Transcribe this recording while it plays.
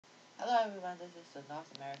Hello everyone, this is the North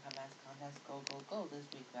American Math Contest Go Go Go. This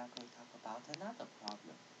week we are going to talk about another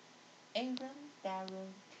problem. Aaron, Darren,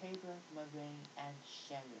 Karen, Maureen, and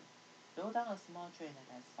Sharon build on a small train that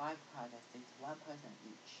has 5 cars that sits one person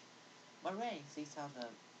each. Maureen sits in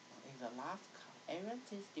the last car. Aaron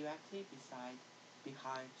sits directly behind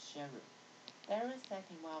Sharon. Darren sat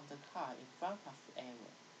in one of the cars in front of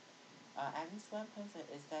Aaron. At least one person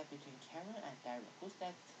is sat between Karen and Darren. Who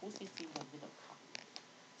sits in the middle car?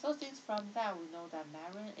 So since from that we know that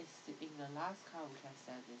Marion is in the last car, we can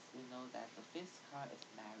say this. We know that the fifth car is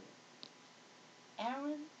Marion.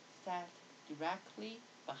 Aaron sat directly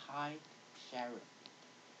behind Sharon.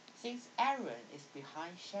 Since Aaron is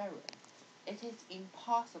behind Sharon, it is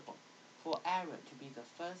impossible for Aaron to be the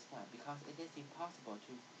first one because it is impossible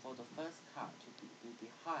for the first car to be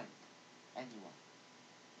behind anyone.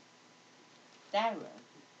 Darren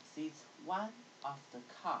seats one of the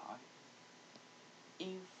car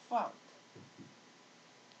in front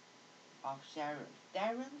of Sharon.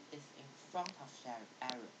 Darren is in front of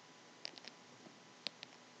Aaron.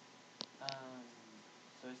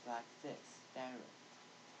 So it's like this, Darren.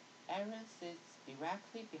 Aaron sits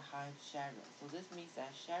directly behind Sharon. So this means that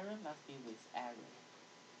Sharon must be with Aaron.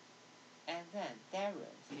 And then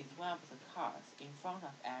Darren sits one of the cars in front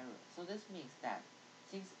of Aaron. So this means that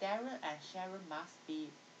since Darren and Sharon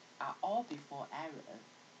are all before Aaron,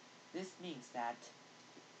 this means that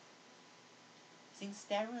since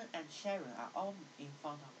Darren and Sharon are all in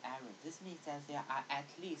front of Aaron, this means that there are at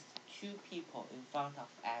least 2 people in front of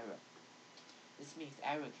Aaron. This means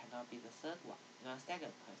Aaron cannot be the third one, the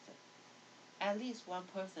second person. At least one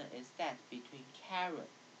person is sat between Karen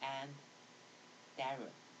and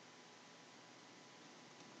Darren.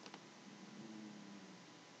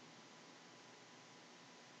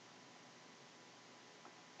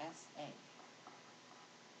 S-A-D.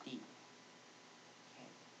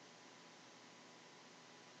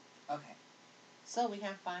 Okay. So we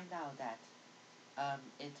can find out that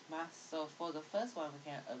so for the first one we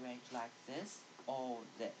can arrange like this or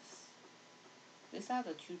this. These are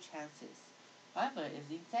the 2 chances. However, if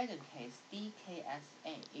in second case,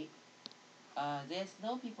 DKSA, there's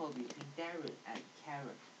no people between Darren and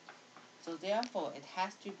Karen. So therefore, it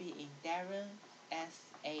has to be in Darren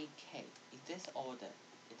SAK. In this order,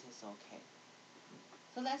 it is okay.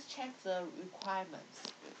 So let's check the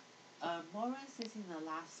requirements. Maureen sits in the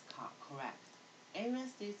last car, correct. Aaron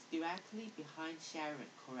sits directly behind Sharon,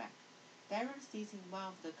 correct. Darren sits in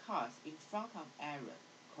one of the cars in front of Aaron,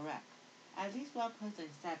 correct. At least one person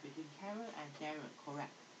is sat between Karen and Darren,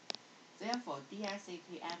 correct. Therefore,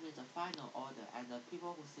 DSAKM is the final order, and the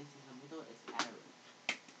people who sit in the middle is Aaron.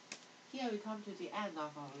 Here we come to the end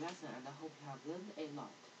of our lesson, and I hope you have learned a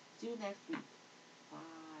lot. See you next week.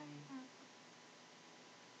 Bye.